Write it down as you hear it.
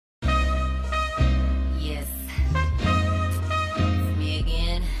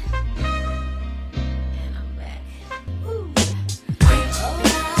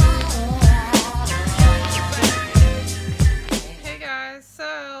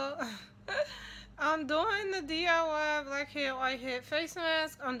I'm doing the DIY blackhead whitehead face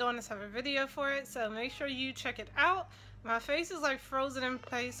mask. I'm doing a separate video for it, so make sure you check it out. My face is like frozen in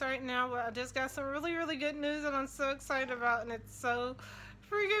place right now, but I just got some really good news that I'm so excited about, and it's so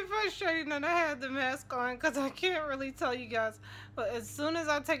freaking frustrating that I had the mask on because I can't really tell you guys. But as soon as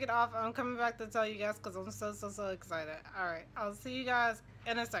I take it off, I'm coming back to tell you guys because I'm so excited. Alright, I'll see you guys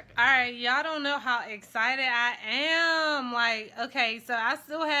in a second. Alright, y'all don't know how excited I am. Like, okay, so I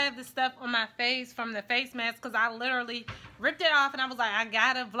still have the stuff on my face from the face mask because I literally ripped it off and I was like, I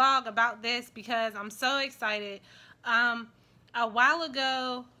gotta vlog about this because I'm so excited. A while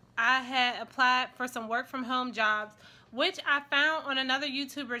ago, I had applied for some work from home jobs, which I found on another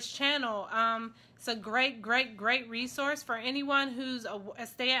YouTuber's channel. It's a great resource for anyone who's a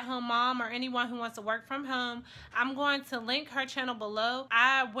stay-at-home mom or anyone who wants to work from home. I'm going to link her channel below.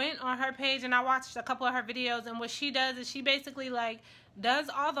 I went on her page and I watched a couple of her videos, and what she does is she basically like does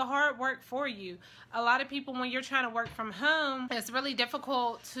all the hard work for you. A lot of people, when you're trying to work from home, it's really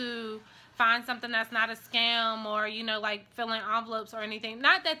difficult to find something that's not a scam or, you know, like filling envelopes or anything.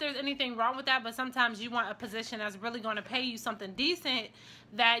 Not that there's anything wrong with that, but sometimes you want a position that's really going to pay you something decent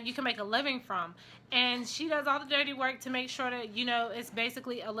that you can make a living from. And she does all the dirty work to make sure that, you know, it's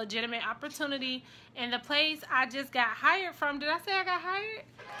basically a legitimate opportunity. And the place I just got hired from, did I say I got hired?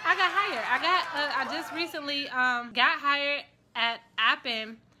 I got hired. I just recently got hired at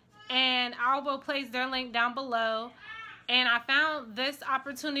Appen, and I will place their link down below. And I found this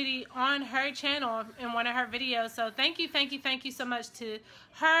opportunity on her channel in one of her videos. So thank you so much to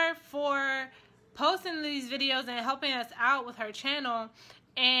her for posting these videos and helping us out with her channel.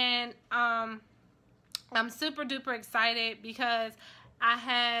 And I'm super duper excited because I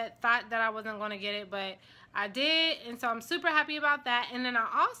had thought that I wasn't going to get it, but I did. And so I'm super happy about that. And then I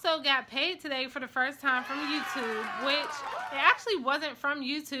also got paid today for the first time from YouTube, which it actually wasn't from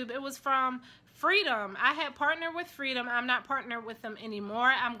YouTube. It was from Freedom. I had partnered with Freedom. I'm not partnered with them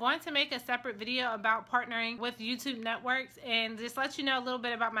anymore. I'm going to make a separate video about partnering with YouTube networks and just let you know a little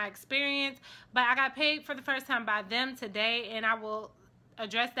bit about my experience. But I got paid for the first time by them today, and I will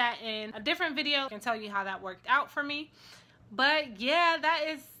address that in a different video and tell you how that worked out for me. But yeah, that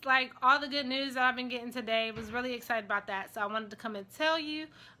is like all the good news that I've been getting today. I was really excited about that, so I wanted to come and tell you.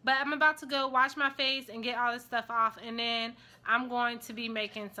 But I'm about to go wash my face and get all this stuff off, and then I'm going to be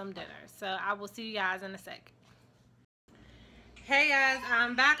making some dinner. So I will see you guys in a sec. Hey guys,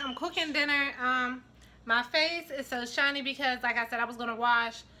 I'm back. I'm cooking dinner. My face is so shiny because, like I said, I was going to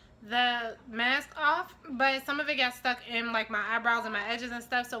wash the mask off, but some of it got stuck in like my eyebrows and my edges and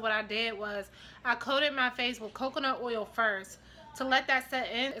stuff. So what I did was I coated my face with coconut oil first to let that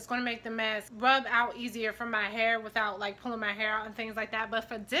set in. It's going to make the mask rub out easier from my hair without like pulling my hair out and things like that. But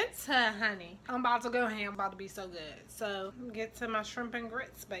for dinner, honey, I'm about to go ham. I'm about to be so good. So get to my shrimp and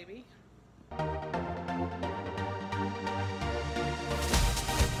grits, baby.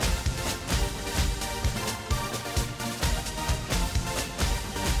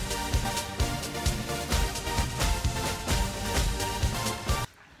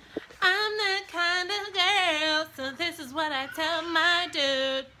 This is what I tell my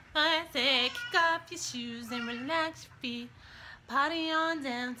dude. I say, kick off your shoes and relax your feet. Party on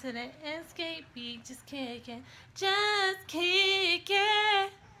down to the escape beat. Just kick it. Just kick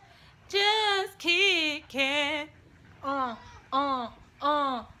it. Just kick it.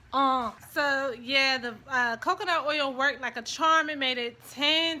 So yeah, the coconut oil worked like a charm. It made it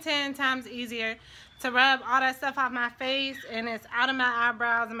 10 times easier to rub all that stuff off my face, and it's out of my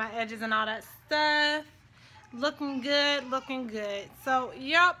eyebrows and my edges and all that stuff. Looking good. So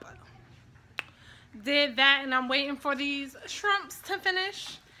yup, did that, and I'm waiting for these shrimps to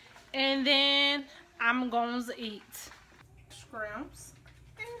finish, and then I'm going to eat shrimps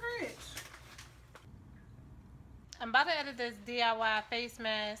and grits. I'm about to edit this DIY face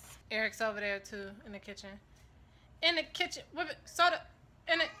mask. Eric's over there too in the kitchen. Whip it, soda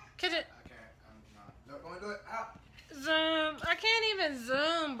in the kitchen. I can't. I'm not. Don't do it. Out. Zoom. I can't even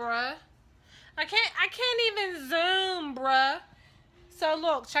zoom, bruh. I can't even zoom, bruh. So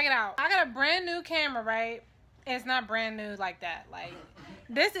look, check it out. I got a brand new camera, right? It's not brand new like that. Like,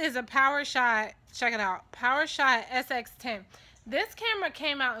 this is a PowerShot. Check it out. PowerShot SX10. This camera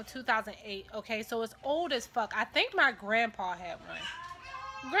came out in 2008. Okay, so it's old as fuck. I think my grandpa had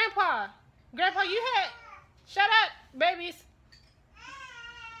one. Grandpa, you had. Shut up, babies.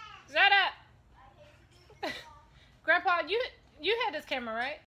 Shut up. Grandpa, you had this camera,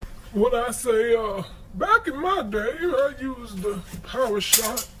 right? What I say, back in my day, I used the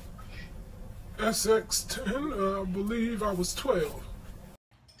PowerShot SX10, I believe I was 12.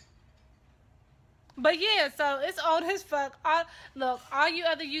 But yeah, so it's old as fuck. Look, all you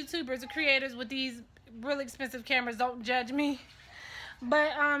other YouTubers or creators with these really expensive cameras, don't judge me.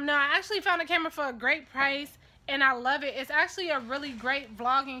 But no, I actually found a camera for a great price. And I love it. It's actually a really great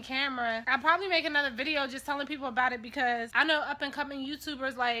vlogging camera. I'll probably make another video just telling people about it, because I know up and coming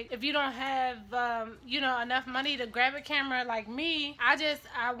YouTubers, like, if you don't have, you know, enough money to grab a camera like me, I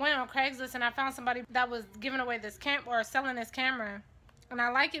went on Craigslist and I found somebody that was giving away this or selling this camera. And I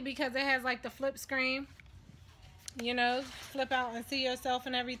like it because it has like the flip screen, you know, flip out and see yourself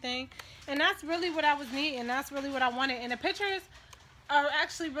and everything. And that's really what I was needing. That's really what I wanted. And the pictures are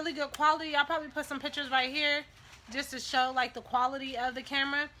actually really good quality. I'll probably put some pictures right here just to show like the quality of the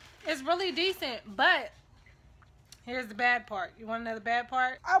camera. It's really decent, but here's the bad part. You want to know the bad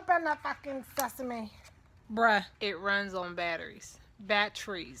part? Open the fucking sesame. Bruh, it runs on batteries.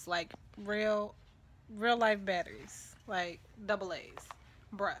 Batteries, like real life batteries, like AA's.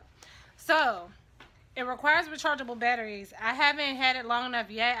 Bruh. So it requires rechargeable batteries. I haven't had it long enough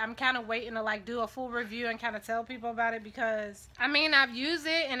yet. I'm kind of waiting to like do a full review and kind of tell people about it, because I mean, I've used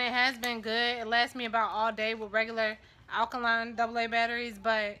it and it has been good. It lasts me about all day with regular alkaline AA batteries,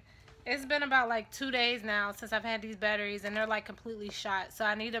 but it's been about like 2 days now since I've had these batteries and they're like completely shot. So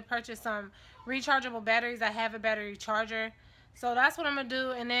I need to purchase some rechargeable batteries. I have a battery charger. So that's what I'm going to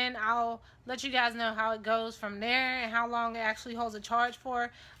do, and then I'll let you guys know how it goes from there and how long it actually holds a charge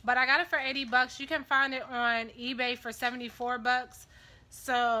for. But I got it for 80 bucks. You can find it on eBay for 74 bucks.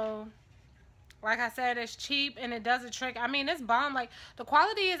 So, like I said, it's cheap and it does a trick. I mean, it's bomb. Like, the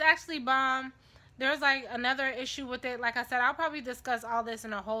quality is actually bomb. There's, like, another issue with it. Like I said, I'll probably discuss all this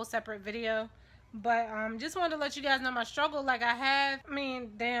in a whole separate video. But just wanted to let you guys know my struggle. Like, I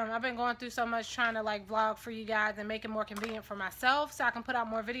mean, damn, I've been going through so much trying to like vlog for you guys and make it more convenient for myself so I can put out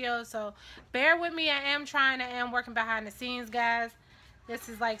more videos. So bear with me. I am working behind the scenes, guys. This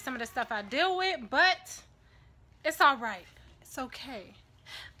is like some of the stuff I deal with, but it's all right. It's okay.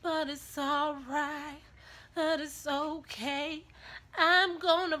 But it's all right. But it's okay. I'm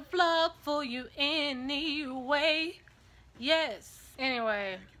gonna vlog for you anyway. Yes.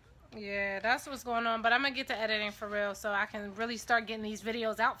 Anyway. Yeah, that's what's going on. But I'm going to get to editing for real so I can really start getting these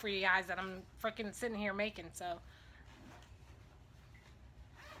videos out for you guys that I'm freaking sitting here making. So,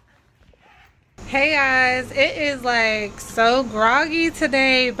 hey guys, it is like so groggy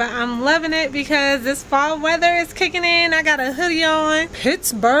today, but I'm loving it because this fall weather is kicking in. I got a hoodie on.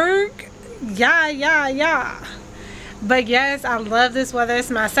 Pittsburgh. Yeah. But yes, I love this weather. It's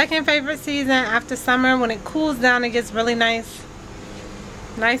my second favorite season after summer. When it cools down, it gets really nice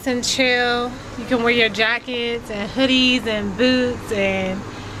and chill. You can wear your jackets and hoodies and boots and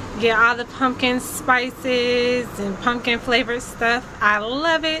get all the pumpkin spices and pumpkin flavored stuff. I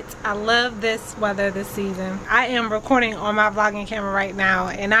love it. I love this weather this season. I am recording on my vlogging camera right now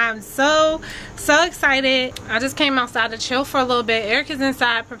and I'm so excited. I just came outside to chill for a little bit. Eric is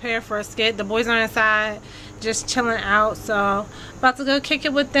inside prepared for a skit. The boys are inside just chilling out, so about to go kick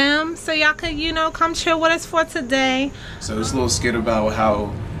it with them so y'all could, you know, come chill with us for today. So this little skit about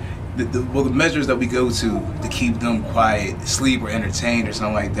how the measures that we go to keep them quiet, sleep or entertained or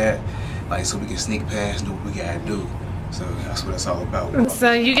something like that, like so we can sneak past and do what we gotta do. So that's what it's all about.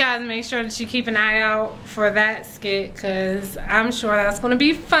 So you guys make sure that you keep an eye out for that skit, because I'm sure that's gonna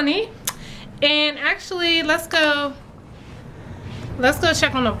be funny. And actually, let's go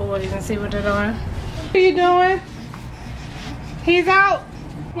check on the boys and see what they're doing. What are you doing? He's out.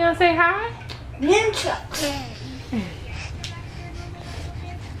 You wanna say hi? Ninja.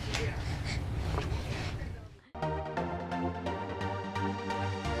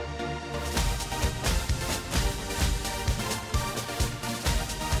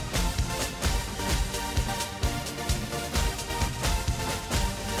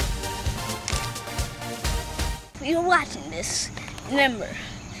 If you're watching this, remember,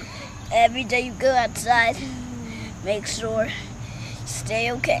 every day you go outside, make sure you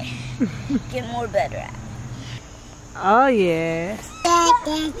stay okay. Get more better at it. Oh yeah.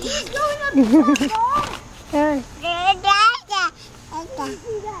 He's going up the Hey.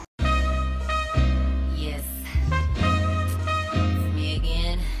 Yes, it's me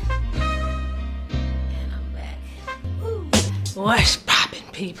again, and I'm back. What's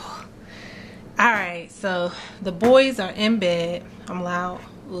poppin', people? Alright, so the boys are in bed. I'm loud.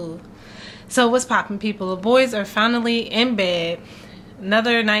 Ooh. So what's poppin', people? The boys are finally in bed.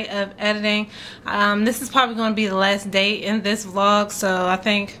 Another night of editing. This is probably going to be the last day in this vlog, so I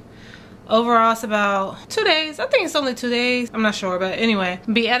think overall it's about 2 days. I think it's only 2 days. I'm not sure, but anyway,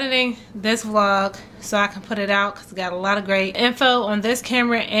 I'll be editing this vlog so I can put it out because it's got a lot of great info on this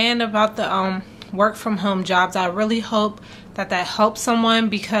camera and about the work from home jobs. I really hope that helps someone,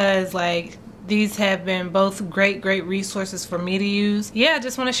 because like these have been both great resources for me to use. Yeah, I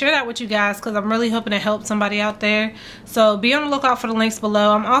just want to share that with you guys because I'm really hoping to help somebody out there. So be on the lookout for the links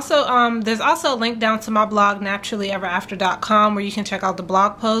below. I'm also there's also a link down to my blog, naturallyeverafter.com, where you can check out the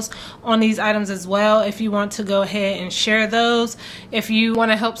blog posts on these items as well if you want to go ahead and share those. If you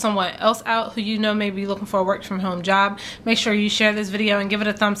want to help someone else out who you know may be looking for a work from home job, make sure you share this video and give it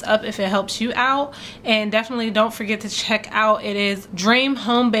a thumbs up if it helps you out. And definitely don't forget to check out, it is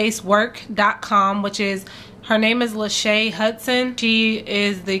dreamhomebasedwork.com, which is, her name is Lachey Hudson. She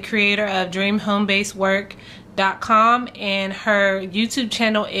is the creator of dreamhomebasedwork.com, and her YouTube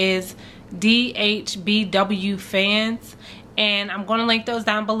channel is DHBW Fans, and I'm going to link those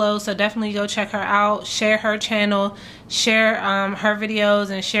down below, so definitely go check her out, share her channel, share her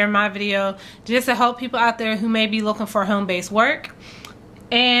videos, and share my video, just to help people out there who may be looking for home-based work.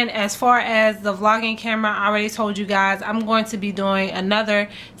 And as far as the vlogging camera, I already told you guys I'm going to be doing another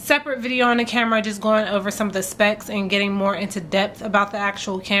separate video on the camera, just going over some of the specs and getting more into depth about the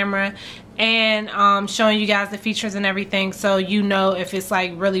actual camera, and showing you guys the features and everything, so you know if it's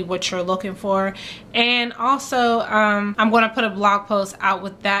like really what you're looking for. And also I'm going to put a blog post out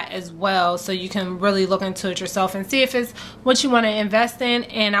with that as well, so you can really look into it yourself and see if it's what you want to invest in.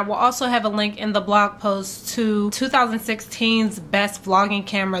 And I will also have a link in the blog post to 2016's best vlogging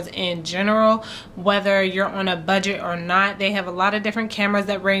cameras in general, whether you're on a budget or not. They have a lot of different cameras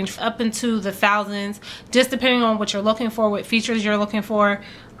that range up into the thousands, just depending on what you're looking for, what features you're looking for.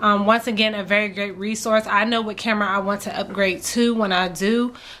 Once again, a very great resource. I know what camera I want to upgrade to when I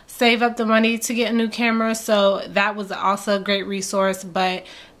do save up the money to get a new camera, so that was also a great resource. But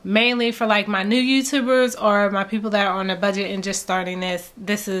mainly for like my new YouTubers or my people that are on a budget and just starting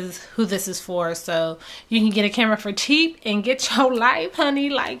this is who this is for. So you can get a camera for cheap and get your life, honey,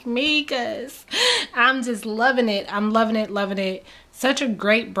 like me, because I'm just loving it. I'm loving it. Such a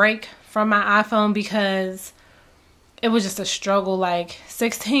great break from my iPhone, because it was just a struggle, like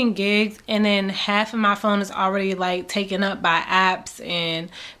 16 gigs, and then half of my phone is already like taken up by apps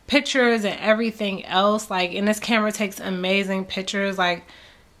and pictures and everything else. Like, and this camera takes amazing pictures. Like,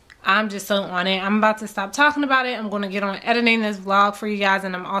 I'm just so on it. I'm about to stop talking about it. I'm going to get on editing this vlog for you guys,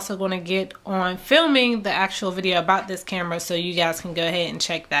 and I'm also going to get on filming the actual video about this camera, so you guys can go ahead and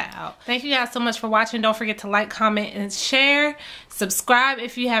check that out. Thank you guys so much for watching. Don't forget to like, comment, and share. Subscribe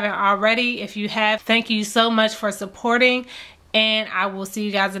if you haven't already. If you have, thank you so much for supporting, and I will see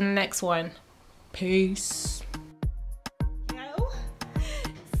you guys in the next one. Peace. Yo,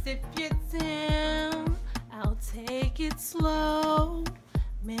 sip it down, I'll take it slow.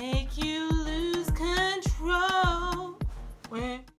 Make